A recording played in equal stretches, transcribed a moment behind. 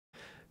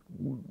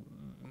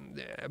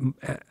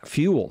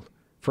fuel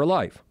for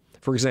life.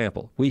 For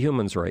example, we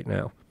humans right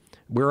now,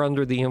 we're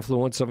under the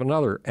influence of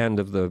another end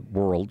of the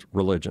world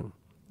religion,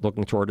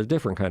 looking toward a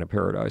different kind of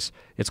paradise.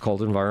 It's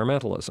called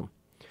environmentalism.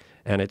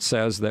 And it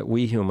says that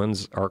we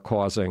humans are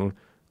causing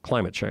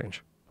climate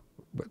change.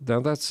 Now,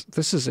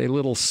 this is a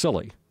little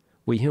silly.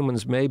 We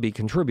humans may be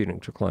contributing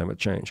to climate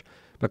change,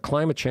 but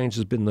climate change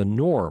has been the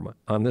norm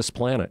on this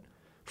planet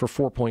for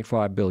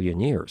 4.5 billion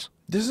years.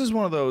 This is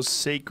one of those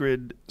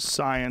sacred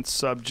science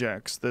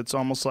subjects that's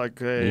almost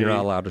like a You're not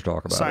allowed to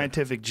talk about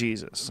scientific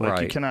Jesus. Like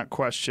Right. you cannot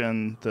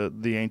question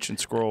the ancient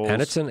scrolls.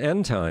 And it's an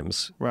end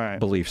times Right.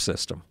 belief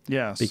system.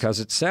 Yes.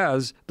 Because it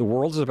says the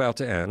world is about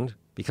to end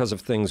because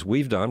of things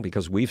we've done,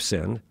 because we've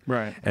sinned.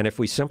 Right. And if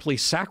we simply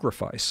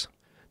sacrifice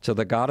to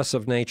the goddess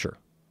of nature,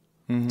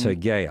 to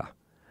Gaia,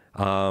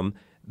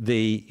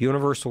 the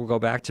universe will go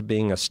back to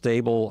being a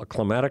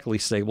climatically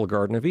stable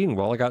Garden of Eden.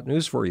 Well, I got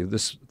news for you.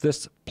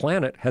 This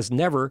planet has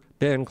never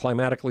been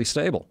climatically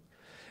stable.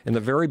 In the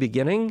very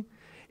beginning,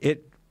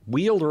 it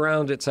wheeled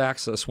around its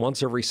axis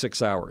once every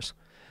 6 hours.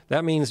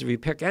 That means if you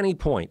pick any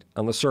point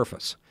on the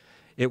surface,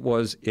 it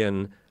was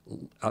in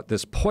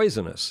this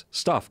poisonous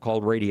stuff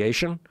called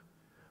radiation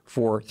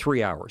for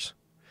 3 hours.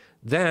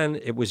 Then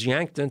it was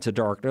yanked into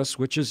darkness,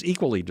 which is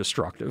equally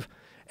destructive.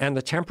 And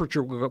the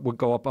temperature would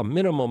go up a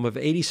minimum of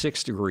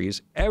 86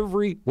 degrees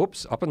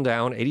up and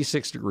down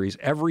 86 degrees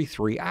every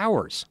 3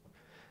 hours.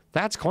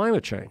 That's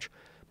climate change.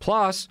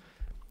 Plus,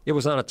 it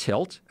was on a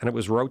tilt and it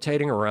was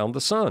rotating around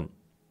the sun.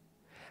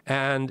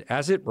 And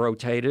as it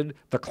rotated,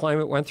 the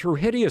climate went through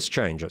hideous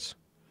changes.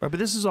 Right, but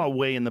this is all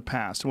way in the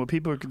past, and what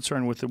people are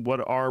concerned with,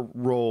 what our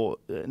role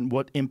and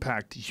what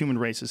impact the human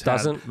race has had.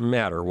 Doesn't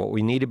matter. What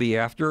we need to be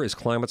after is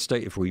climate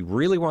state. If we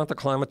really want the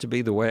climate to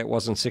be the way it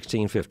was in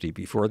 1650,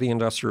 before the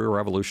Industrial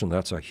Revolution,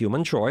 that's a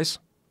human choice.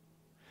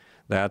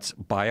 That's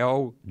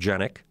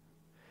biogenic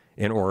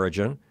in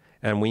origin,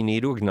 and we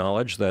need to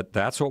acknowledge that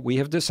that's what we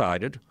have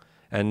decided.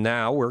 And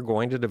now we're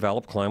going to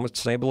develop climate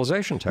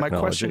stabilization technologies. My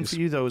question for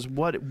you, though, is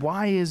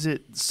why is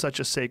it such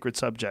a sacred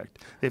subject?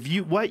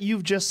 What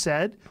you've just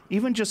said,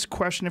 even just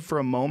question it for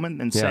a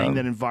moment and saying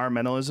that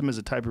environmentalism is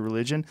a type of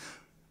religion,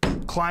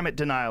 climate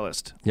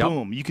denialist. Yep.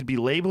 Boom. You could be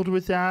labeled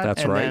with that.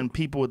 That's and right. then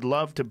people would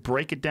love to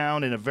break it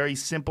down in a very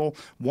simple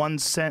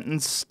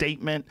one-sentence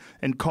statement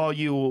and call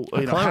you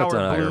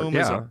Howard Bloom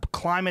as a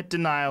climate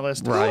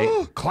denialist.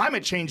 Right.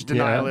 Climate change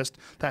denialist.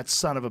 That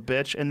son of a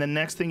bitch. And the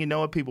next thing you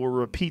know, people will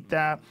repeat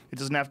that. It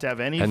doesn't have to have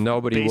any And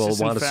nobody will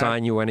want to fact.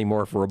 sign you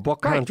anymore for a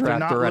book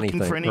contract or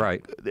anything. For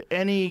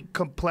any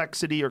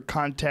complexity or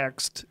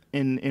context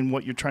in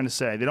what you're trying to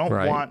say. They don't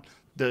want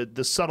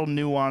the subtle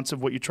nuance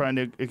of what you're trying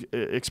to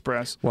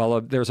express. Well,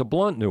 there's a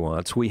blunt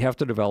nuance. We have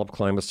to develop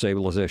climate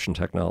stabilization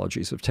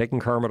technologies. If taking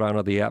carbon out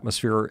of the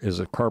atmosphere is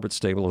a carbon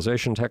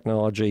stabilization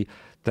technology,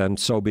 then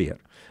so be it.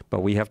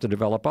 But we have to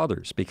develop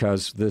others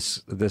because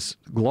this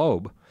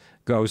globe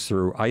goes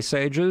through ice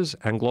ages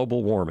and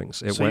global warmings.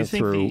 So you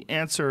think the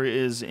answer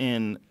is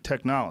in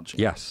technology?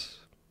 Yes.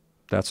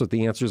 That's what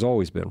the answer's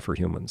always been for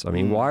humans. I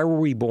mean, why were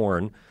we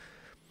born?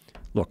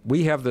 Look,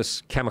 we have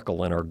this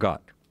chemical in our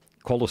gut,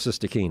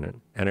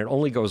 cholecystokinin, and it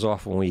only goes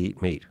off when we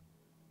eat meat.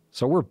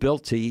 So we're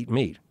built to eat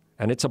meat,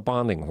 and it's a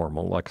bonding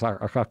hormone like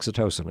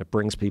oxytocin. It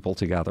brings people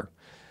together.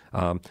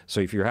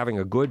 So if you're having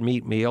a good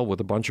meat meal with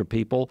a bunch of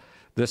people,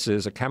 this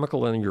is a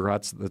chemical in your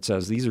guts that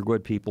says these are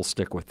good people,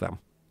 stick with them.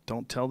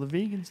 Don't tell the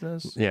vegans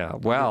this. Yeah,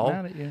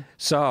 well,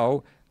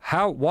 so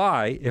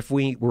why, if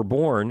we were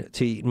born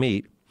to eat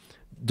meat,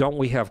 don't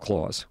we have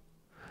claws?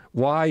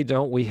 Why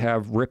don't we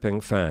have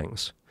ripping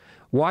fangs?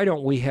 Why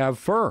don't we have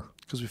fur?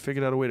 Because we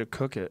figured out a way to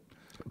cook it.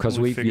 Because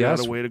we figured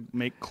out a way to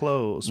make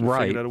clothes. We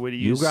figured out a way to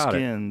use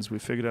skins. We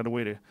figured out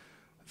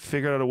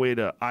a way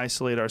to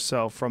isolate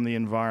ourselves from the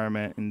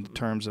environment in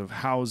terms of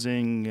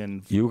housing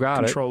and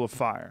control of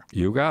fire.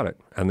 You got it.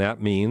 And that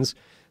means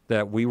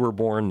that we were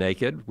born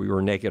naked. We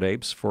were naked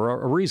apes for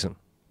a reason,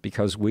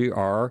 because we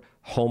are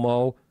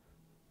Homo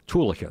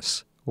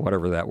toolicus,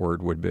 whatever that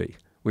word would be.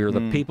 We are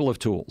the people of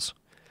tools.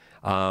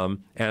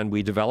 And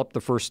we developed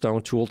the first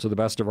stone tool, to the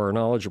best of our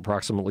knowledge,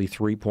 approximately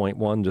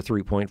 3.1 to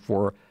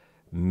 3.4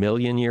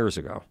 million years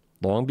ago,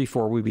 long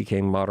before we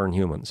became modern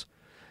humans.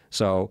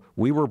 So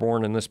we were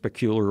born in this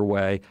peculiar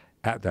way,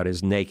 that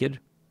is naked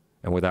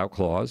and without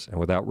claws and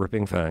without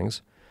ripping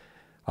fangs.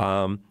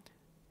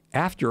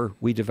 After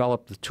we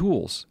developed the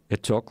tools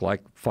it took,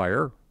 like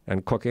fire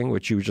and cooking,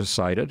 which you just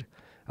cited,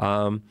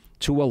 to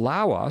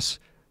allow us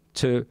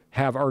to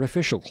have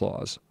artificial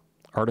claws,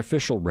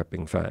 artificial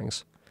ripping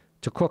fangs,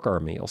 to cook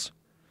our meals.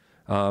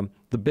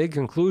 The big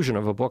conclusion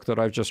of a book that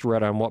I've just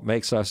read on what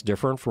makes us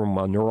different from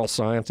a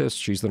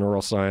neuroscientist, she's the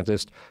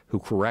neuroscientist who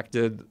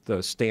corrected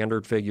the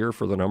standard figure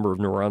for the number of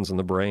neurons in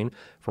the brain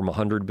from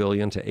 100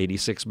 billion to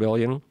 86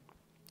 billion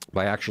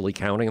by actually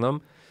counting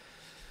them.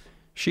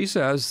 She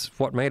says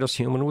what made us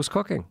human was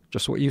cooking,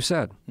 just what you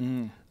said.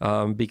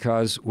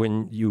 Because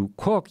when you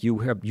cook, you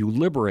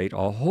liberate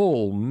a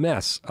whole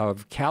mess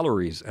of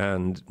calories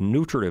and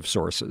nutritive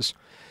sources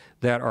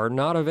that are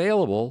not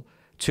available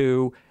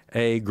to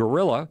a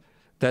gorilla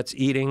that's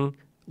eating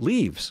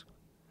leaves.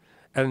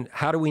 And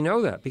how do we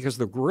know that? Because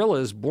the gorilla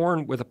is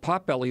born with a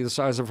potbelly the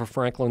size of a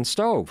Franklin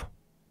stove.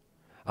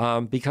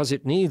 Because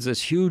it needs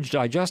this huge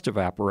digestive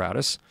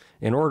apparatus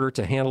in order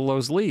to handle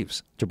those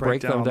leaves, to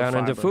break them down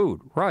into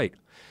food. Right.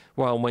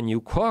 Well, when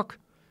you cook,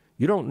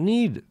 you don't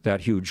need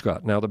that huge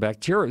gut. Now, the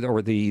bacteria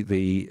or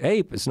the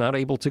ape is not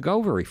able to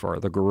go very far,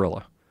 the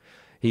gorilla.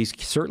 He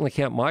certainly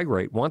can't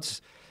migrate.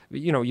 Once,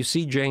 you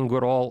see Jane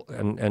Goodall,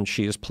 and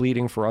she is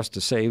pleading for us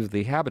to save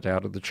the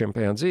habitat of the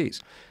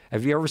chimpanzees.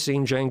 Have you ever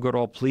seen Jane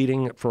Goodall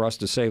pleading for us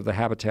to save the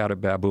habitat of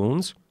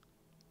baboons?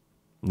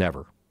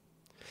 Never.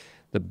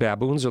 The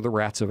baboons are the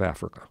rats of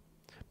Africa.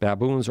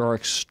 Baboons are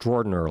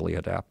extraordinarily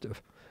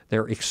adaptive.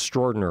 They're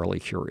extraordinarily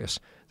curious.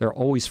 They're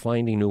always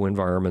finding new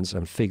environments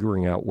and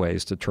figuring out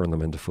ways to turn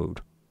them into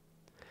food.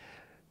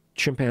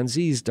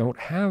 Chimpanzees don't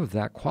have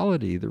that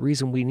quality. The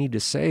reason we need to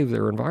save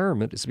their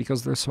environment is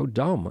because they're so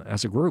dumb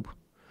as a group.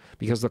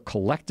 Because the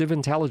collective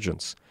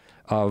intelligence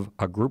of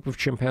a group of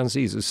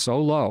chimpanzees is so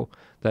low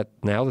that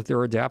now that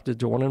they're adapted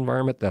to one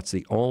environment, that's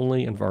the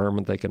only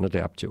environment they can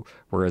adapt to.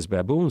 Whereas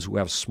baboons, who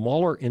have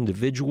smaller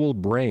individual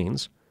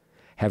brains,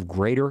 have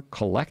greater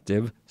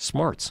collective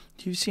smarts.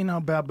 Do you see how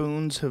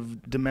baboons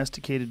have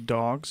domesticated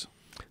dogs?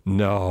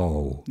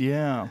 No.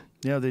 Yeah.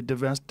 Yeah, they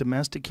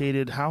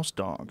domesticated house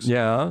dogs.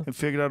 Yeah. And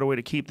figured out a way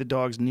to keep the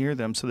dogs near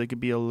them so they could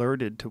be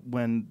alerted to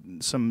when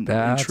some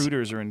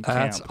intruders are in camp.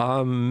 That's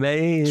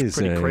amazing. It's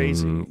pretty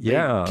crazy.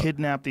 Yeah. They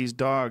kidnap these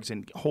dogs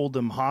and hold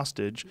them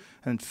hostage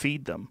and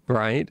feed them.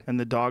 Right. And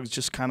the dogs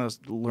just kind of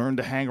learn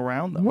to hang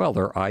around them. Well,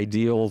 they're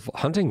ideal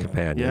hunting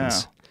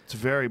companions. Yeah. It's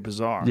very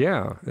bizarre.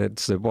 Yeah,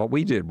 it's what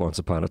we did once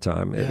upon a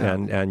time. Yeah.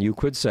 And you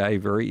could say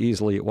very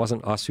easily it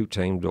wasn't us who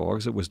tamed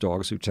dogs, it was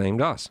dogs who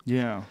tamed us.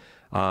 Yeah.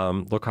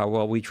 Look how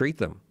well we treat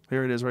them.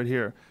 Here it is right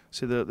here.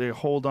 See, they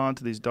hold on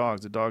to these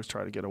dogs. The dogs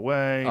try to get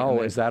away.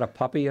 Oh, is that a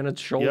puppy in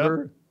its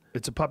shoulder? Yep.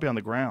 It's a puppy on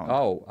the ground.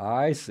 Oh,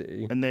 I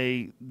see. And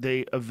they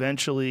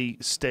eventually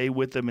stay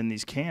with them in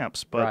these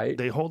camps, but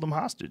they hold them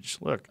hostage.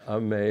 Look.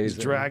 Amazing. He's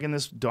dragging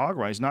this dog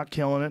around. He's not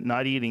killing it,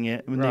 not eating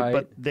it. Right.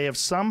 But they have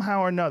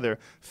somehow or another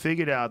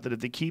figured out that if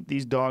they keep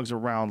these dogs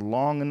around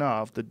long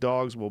enough, the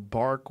dogs will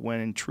bark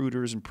when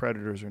intruders and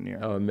predators are near.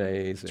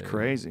 Amazing. It's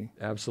crazy.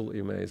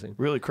 Absolutely amazing.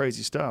 Really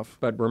crazy stuff.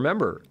 But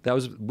remember,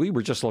 we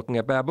were just looking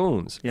at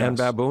baboons. Yes. And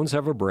baboons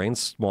have a brain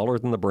smaller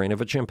than the brain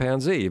of a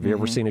chimpanzee. Have you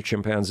ever seen a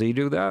chimpanzee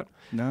do that?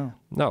 No.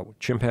 No,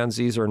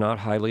 chimpanzees are not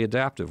highly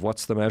adaptive.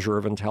 What's the measure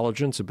of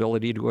intelligence?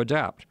 Ability to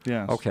adapt.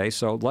 Yes. Okay,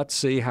 so let's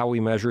see how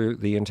we measure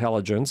the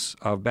intelligence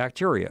of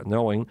bacteria,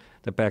 knowing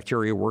that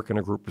bacteria work in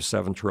a group of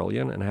 7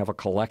 trillion and have a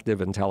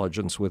collective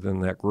intelligence within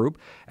that group,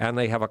 and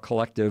they have a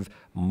collective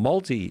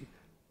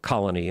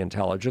multi-colony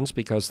intelligence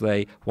because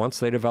once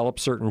they develop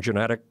certain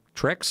genetic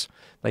tricks,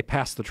 they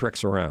pass the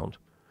tricks around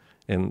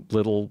in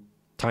little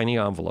tiny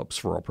envelopes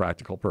for all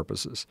practical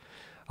purposes.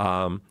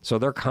 So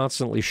they're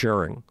constantly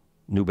sharing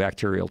new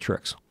bacterial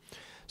tricks.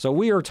 So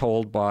we are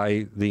told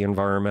by the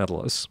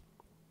environmentalists,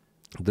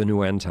 the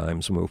New End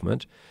Times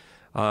movement,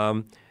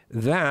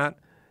 that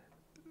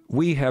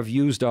we have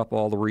used up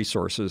all the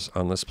resources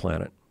on this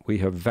planet. We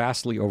have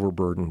vastly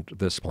overburdened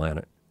this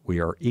planet. We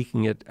are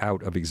eking it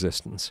out of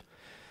existence.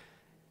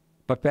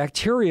 But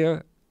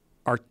bacteria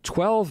are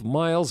 12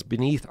 miles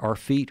beneath our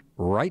feet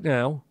right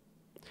now,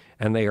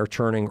 and they are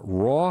turning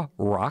raw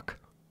rock,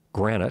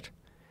 granite,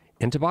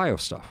 into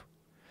biostuff.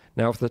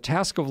 Now, if the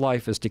task of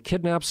life is to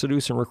kidnap,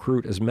 seduce, and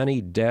recruit as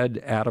many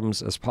dead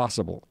atoms as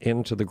possible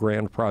into the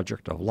grand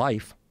project of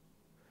life,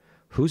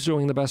 who's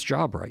doing the best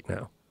job right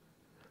now?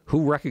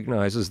 Who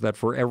recognizes that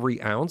for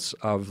every ounce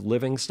of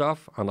living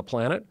stuff on the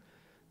planet,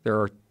 there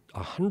are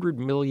 100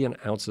 million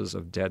ounces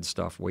of dead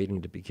stuff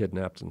waiting to be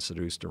kidnapped and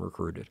seduced and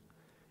recruited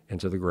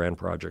into the grand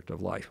project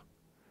of life?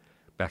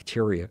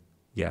 Bacteria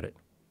get it.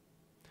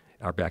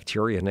 Our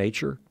bacteria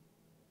nature,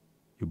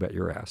 you bet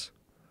your ass.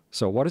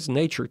 So what is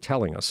nature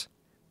telling us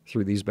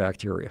through these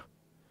bacteria?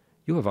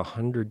 You have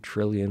 100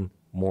 trillion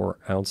more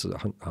ounces,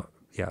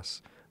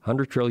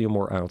 100 trillion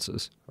more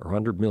ounces, or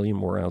 100 million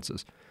more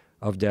ounces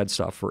of dead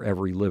stuff for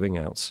every living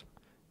ounce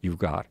you've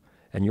got.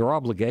 And your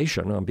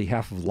obligation on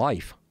behalf of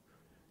life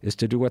is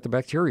to do what the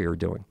bacteria are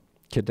doing.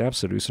 Kidnap,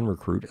 seduce, and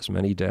recruit as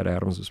many dead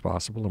atoms as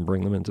possible and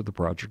bring them into the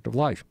project of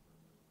life.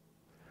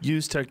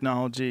 Use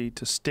technology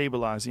to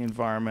stabilize the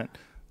environment.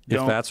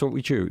 If that's what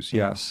we choose,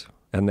 yes.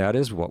 And that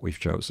is what we've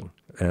chosen.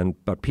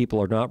 But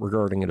people are not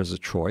regarding it as a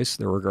choice.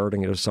 They're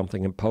regarding it as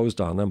something imposed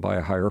on them by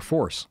a higher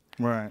force.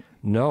 Right.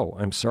 No,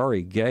 I'm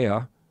sorry.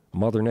 Gaia,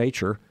 Mother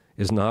Nature,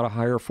 is not a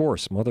higher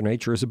force. Mother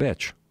Nature is a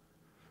bitch.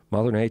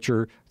 Mother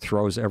Nature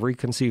throws every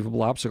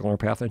conceivable obstacle in her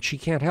path, and she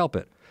can't help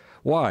it.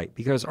 Why?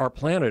 Because our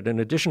planet, in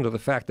addition to the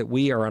fact that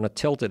we are on a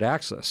tilted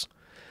axis,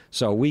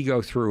 so we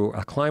go through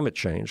a climate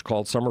change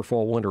called summer,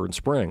 fall, winter, and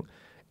spring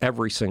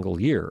every single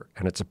year,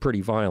 and it's a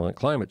pretty violent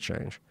climate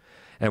change.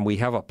 And we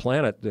have a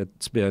planet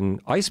that's been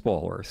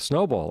iceball Earth,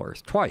 snowball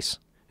Earth, twice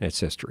in its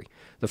history.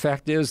 The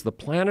fact is the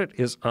planet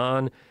is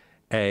on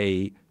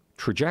a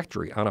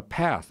trajectory, on a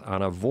path,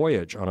 on a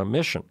voyage, on a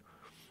mission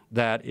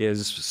that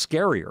is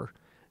scarier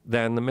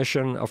than the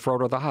mission of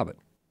Frodo the Hobbit.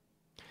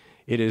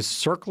 It is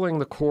circling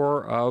the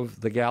core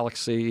of the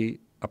galaxy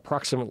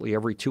approximately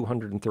every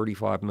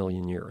 235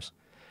 million years.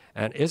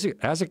 And as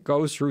it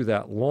goes through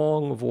that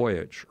long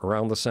voyage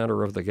around the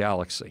center of the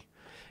galaxy,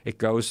 it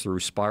goes through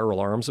spiral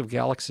arms of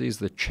galaxies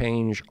that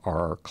change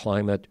our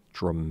climate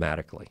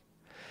dramatically.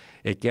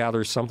 It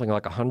gathers something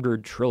like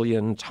 100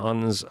 trillion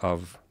tons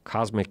of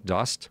cosmic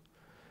dust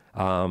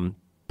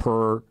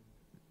per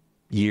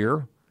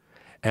year.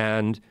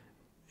 And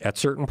at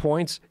certain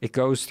points, it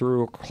goes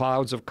through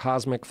clouds of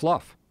cosmic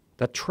fluff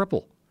that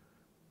triple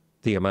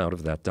the amount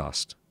of that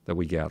dust that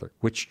we gather,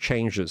 which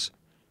changes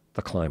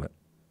the climate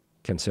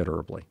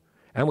considerably.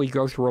 And we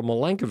go through a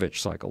Milankovitch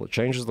cycle that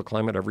changes the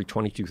climate every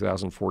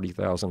 22,000,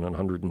 40,000, and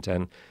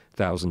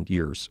 110,000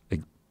 years.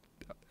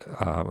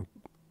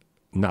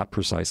 Not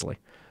precisely,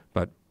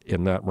 but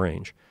in that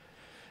range.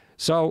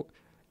 So,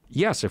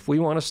 yes, if we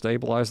want to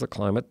stabilize the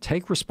climate,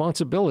 take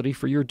responsibility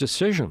for your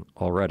decision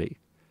already.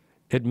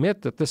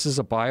 Admit that this is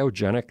a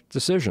biogenic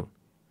decision,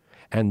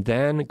 and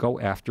then go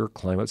after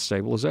climate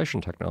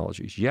stabilization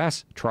technologies.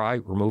 Yes, try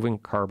removing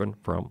carbon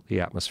from the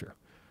atmosphere.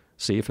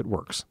 See if it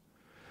works.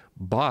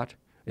 But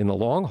in the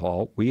long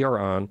haul, we are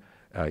on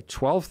a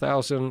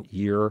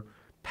 12,000-year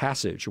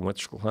passage in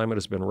which the climate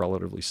has been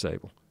relatively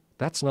stable.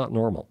 That's not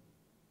normal.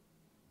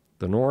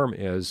 The norm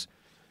is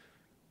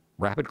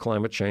rapid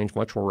climate change,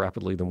 much more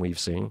rapidly than we've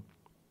seen,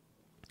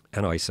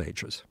 and ice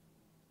ages.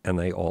 And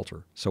they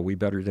alter. So we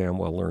better damn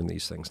well learn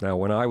these things. Now,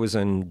 when I was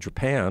in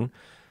Japan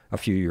a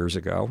few years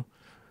ago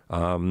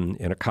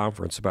in a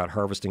conference about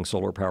harvesting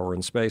solar power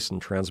in space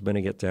and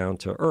transmitting it down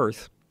to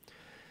Earth,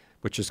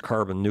 which is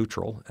carbon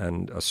neutral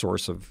and a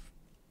source of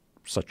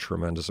such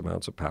tremendous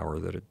amounts of power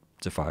that it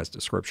defies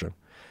description,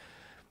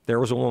 there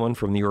was a woman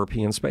from the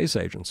European Space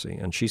Agency,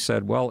 and she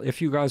said, well,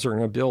 if you guys are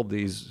going to build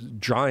these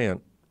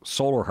giant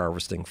solar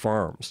harvesting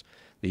farms,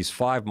 these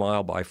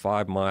 5-mile by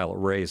 5-mile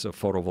arrays of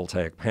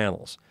photovoltaic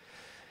panels,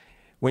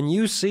 when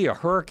you see a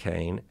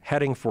hurricane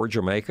heading for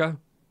Jamaica,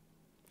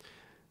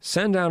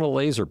 send down a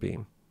laser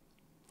beam,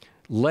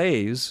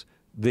 laze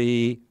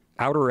the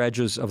outer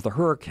edges of the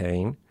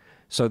hurricane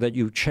so that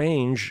you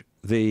change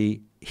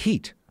the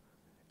heat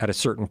at a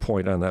certain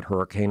point on that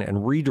hurricane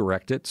and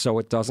redirect it so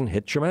it doesn't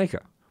hit Jamaica,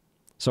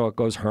 so it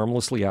goes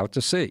harmlessly out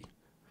to sea.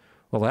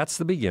 Well, that's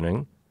the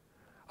beginning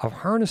of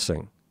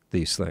harnessing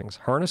these things,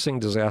 harnessing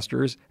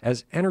disasters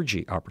as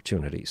energy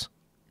opportunities.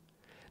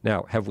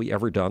 Now, have we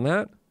ever done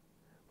that?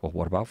 Well,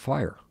 what about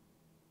fire?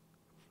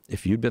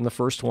 If you'd been the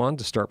first one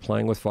to start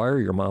playing with fire,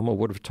 your mama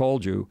would have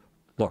told you,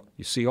 look,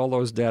 you see all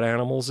those dead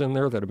animals in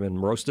there that have been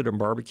roasted and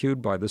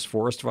barbecued by this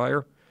forest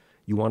fire?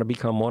 You want to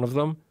become one of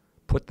them?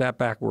 Put that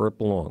back where it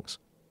belongs.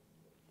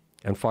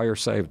 And fire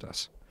saved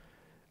us.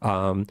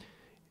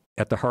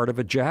 At the heart of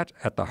a jet,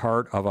 at the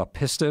heart of a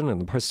piston and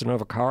the piston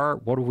of a car,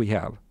 what do we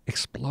have?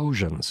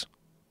 Explosions.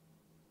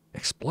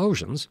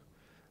 Explosions?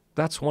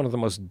 That's one of the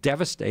most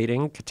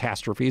devastating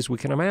catastrophes we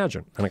can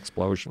imagine, an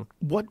explosion.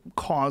 What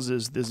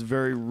causes this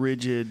very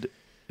rigid,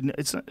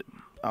 it's not,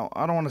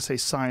 I don't want to say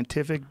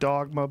scientific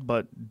dogma,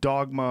 but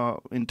dogma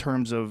in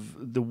terms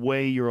of the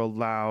way you're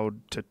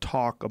allowed to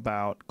talk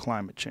about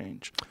climate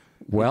change?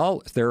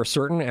 Well, there are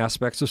certain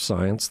aspects of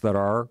science that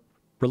are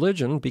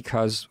religion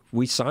because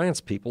we science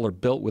people are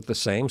built with the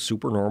same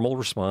supernormal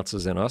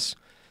responses in us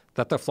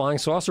that the flying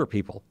saucer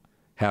people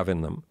have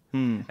in them.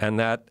 And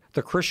that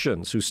the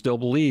Christians who still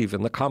believe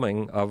in the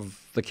coming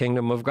of the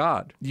kingdom of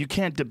God. You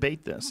can't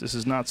debate this. This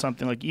is not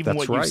something like even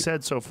That's what right. you've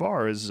said so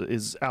far is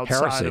outside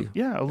heresy. Of,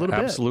 yeah, a little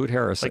Absolute bit.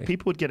 heresy. Like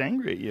people would get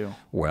angry at you.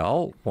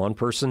 Well, one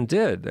person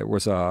did. There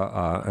was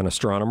an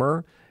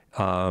astronomer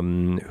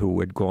who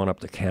had gone up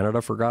to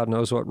Canada for God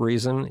knows what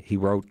reason. He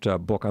wrote a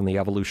book on the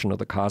evolution of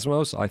the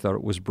cosmos. I thought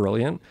it was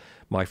brilliant.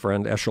 My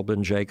friend Eshel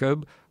Ben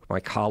Jacob, my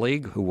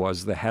colleague, who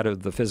was the head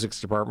of the physics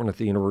department at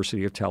the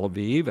University of Tel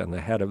Aviv and the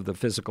head of the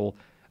Physical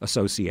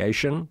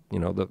Association, you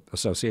know, the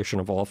association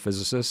of all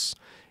physicists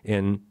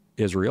in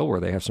Israel, where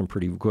they have some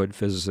pretty good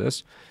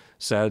physicists,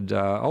 said,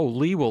 oh,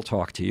 Lee will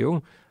talk to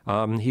you.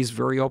 He's a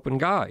very open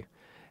guy.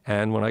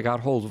 And when I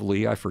got hold of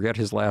Lee, I forget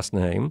his last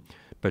name,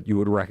 but you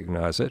would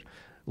recognize it.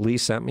 Lee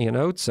sent me a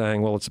note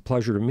saying, well, it's a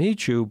pleasure to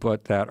meet you,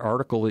 but that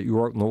article that you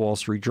wrote in the Wall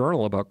Street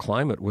Journal about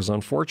climate was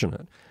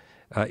unfortunate.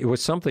 It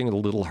was something a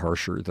little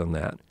harsher than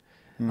that.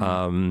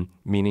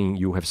 Meaning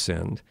you have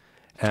sinned.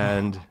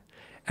 And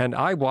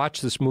I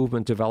watched this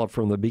movement develop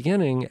from the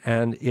beginning,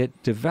 and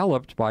it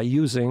developed by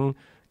using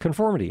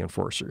conformity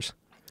enforcers.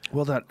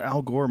 Well, that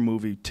Al Gore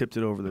movie tipped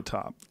it over the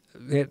top.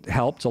 It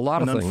helped. A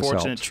lot of things helped. An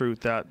unfortunate truth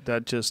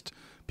that just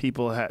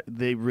people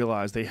they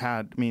realized they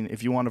had. I mean,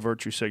 if you want a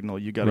virtue signal,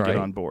 you got to get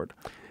on board.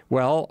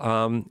 Well,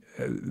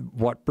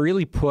 what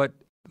really put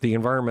the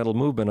environmental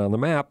movement on the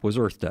map was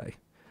Earth Day.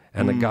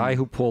 And the guy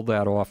who pulled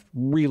that off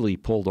really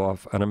pulled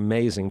off an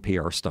amazing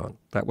PR stunt.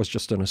 That was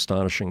just an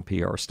astonishing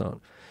PR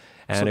stunt.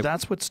 And so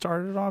that's what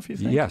started it off, you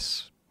think?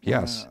 Yes,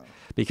 yes. Wow.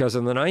 Because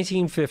in the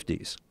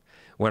 1950s,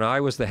 when I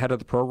was the head of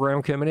the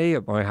program committee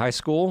at my high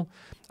school,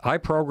 I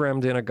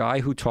programmed in a guy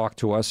who talked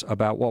to us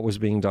about what was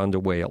being done to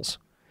whales.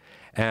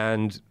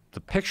 And the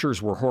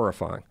pictures were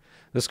horrifying.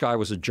 This guy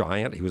was a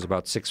giant. He was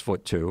about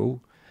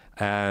 6'2",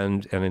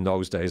 and in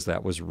those days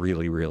that was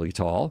really, really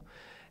tall.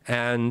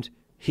 And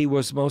he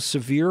was the most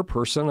severe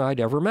person I'd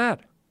ever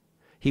met.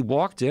 He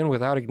walked in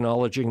without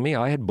acknowledging me.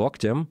 I had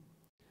booked him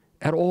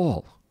at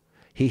all.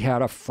 He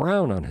had a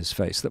frown on his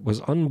face that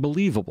was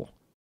unbelievable.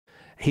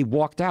 He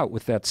walked out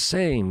with that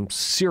same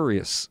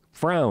serious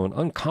frown,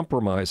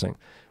 uncompromising,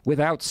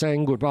 without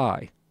saying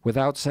goodbye,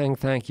 without saying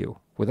thank you,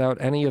 without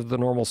any of the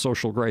normal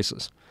social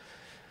graces.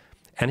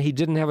 And he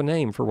didn't have a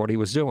name for what he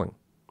was doing.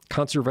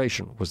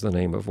 Conservation was the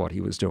name of what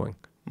he was doing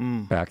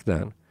back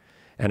then.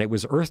 And it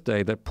was Earth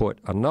Day that put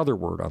another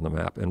word on the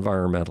map,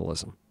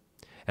 environmentalism,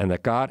 and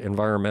that got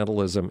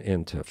environmentalism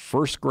into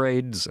first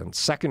grades and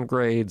second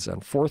grades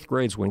and fourth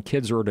grades when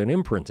kids are at an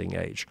imprinting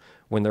age,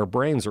 when their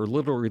brains are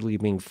literally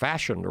being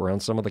fashioned around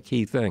some of the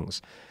key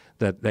things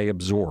that they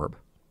absorb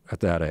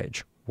at that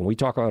age. When we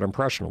talk about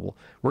impressionable,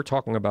 we're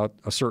talking about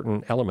a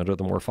certain element of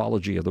the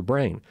morphology of the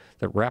brain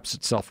that wraps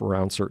itself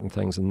around certain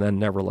things and then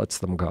never lets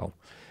them go.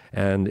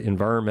 And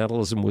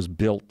environmentalism was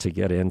built to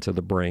get into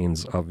the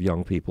brains of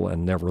young people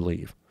and never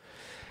leave.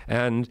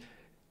 And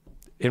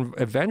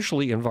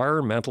eventually,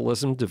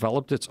 environmentalism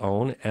developed its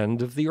own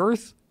end of the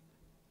earth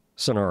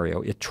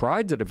scenario. It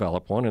tried to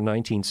develop one in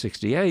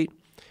 1968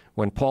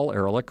 when Paul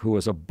Ehrlich, who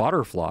was a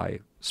butterfly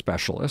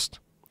specialist,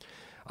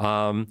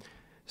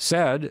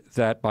 said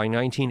that by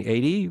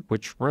 1980,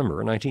 which remember,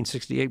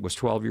 1968 was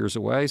 12 years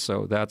away,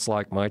 so that's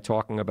like my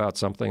talking about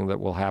something that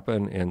will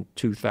happen in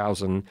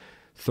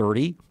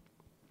 2030.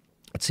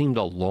 It seemed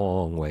a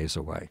long ways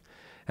away.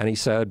 And he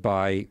said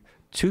by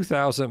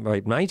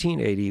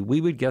 1980, we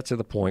would get to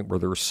the point where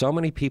there were so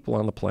many people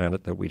on the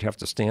planet that we'd have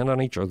to stand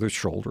on each other's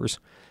shoulders.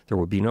 There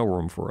would be no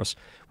room for us.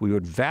 We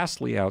would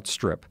vastly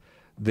outstrip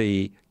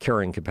the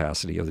carrying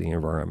capacity of the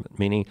environment,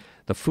 meaning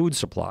the food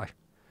supply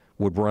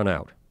would run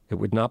out. It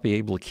would not be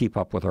able to keep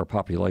up with our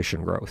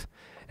population growth.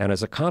 And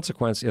as a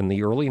consequence, in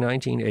the early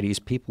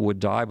 1980s, people would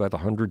die by the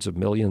hundreds of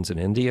millions in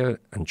India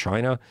and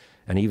China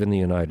and even the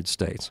United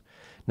States.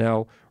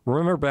 Now,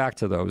 remember back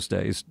to those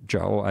days,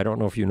 Joe. I don't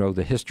know if you know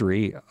the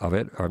history of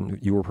it.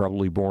 You were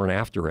probably born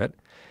after it.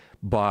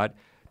 But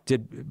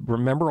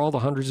remember all the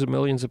hundreds of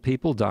millions of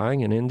people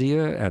dying in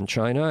India and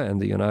China and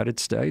the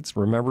United States?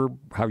 Remember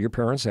how your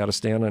parents had to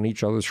stand on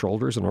each other's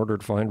shoulders in order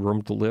to find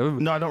room to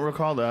live? No, I don't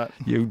recall that.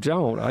 You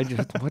don't?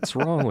 What's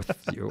wrong with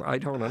you? I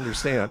don't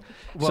understand.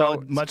 Well,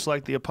 so, much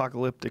like the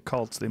apocalyptic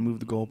cults, they move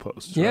the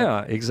goalposts. Right?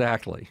 Yeah,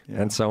 exactly.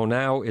 Yeah. And so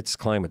now it's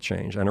climate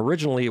change. And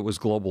originally it was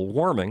global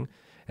warming.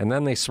 And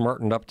then they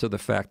smartened up to the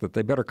fact that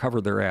they better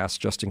cover their ass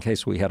just in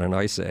case we had an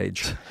ice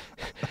age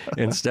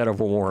instead of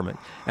a warming.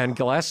 And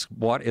guess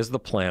what is the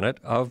planet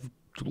of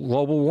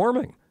global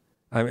warming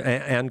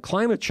and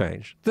climate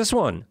change? This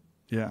one.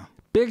 Yeah.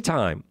 Big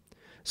time.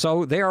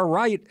 So they are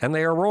right and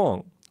they are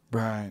wrong.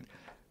 Right.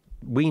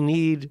 We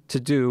need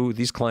to do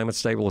these climate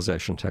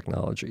stabilization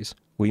technologies.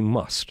 We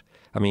must.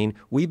 I mean,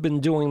 we've been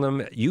doing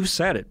them. You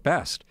said it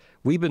best.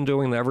 We've been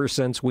doing them ever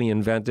since we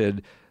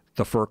invented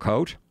the fur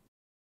coat,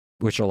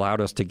 which allowed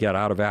us to get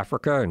out of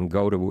Africa and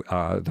go to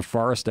the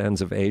forest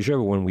ends of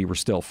Asia when we were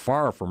still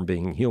far from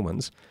being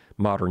humans,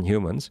 modern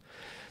humans,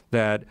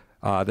 that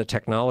the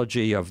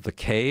technology of the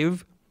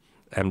cave,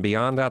 and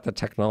beyond that, the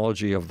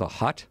technology of the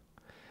hut,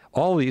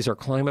 all these are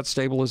climate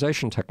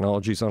stabilization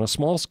technologies on a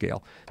small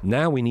scale.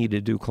 Now we need to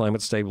do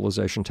climate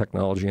stabilization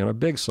technology on a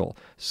big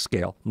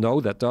scale.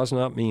 No, that does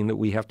not mean that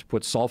we have to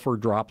put sulfur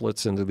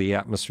droplets into the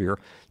atmosphere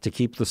to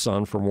keep the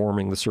sun from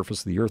warming the surface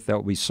of the earth. That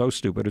would be so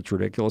stupid, it's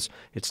ridiculous.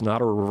 It's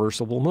not a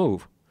reversible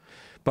move.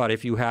 But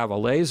if you have a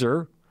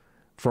laser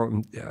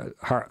from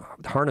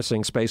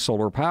harnessing space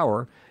solar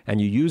power and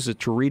you use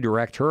it to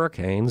redirect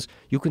hurricanes,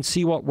 you can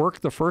see what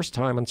worked the first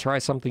time and try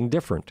something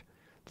different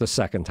the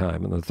second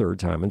time and the third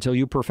time until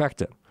you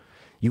perfect it.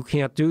 You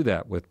can't do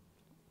that with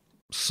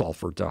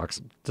sulfur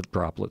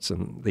droplets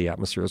in the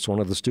atmosphere. It's one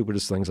of the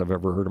stupidest things I've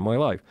ever heard in my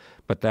life.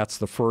 But that's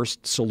the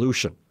first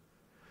solution,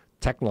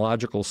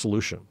 technological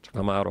solution to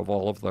come out of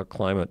all of the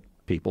climate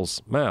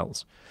people's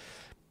mouths.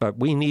 But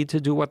we need to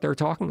do what they're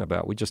talking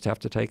about. We just have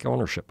to take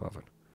ownership of it.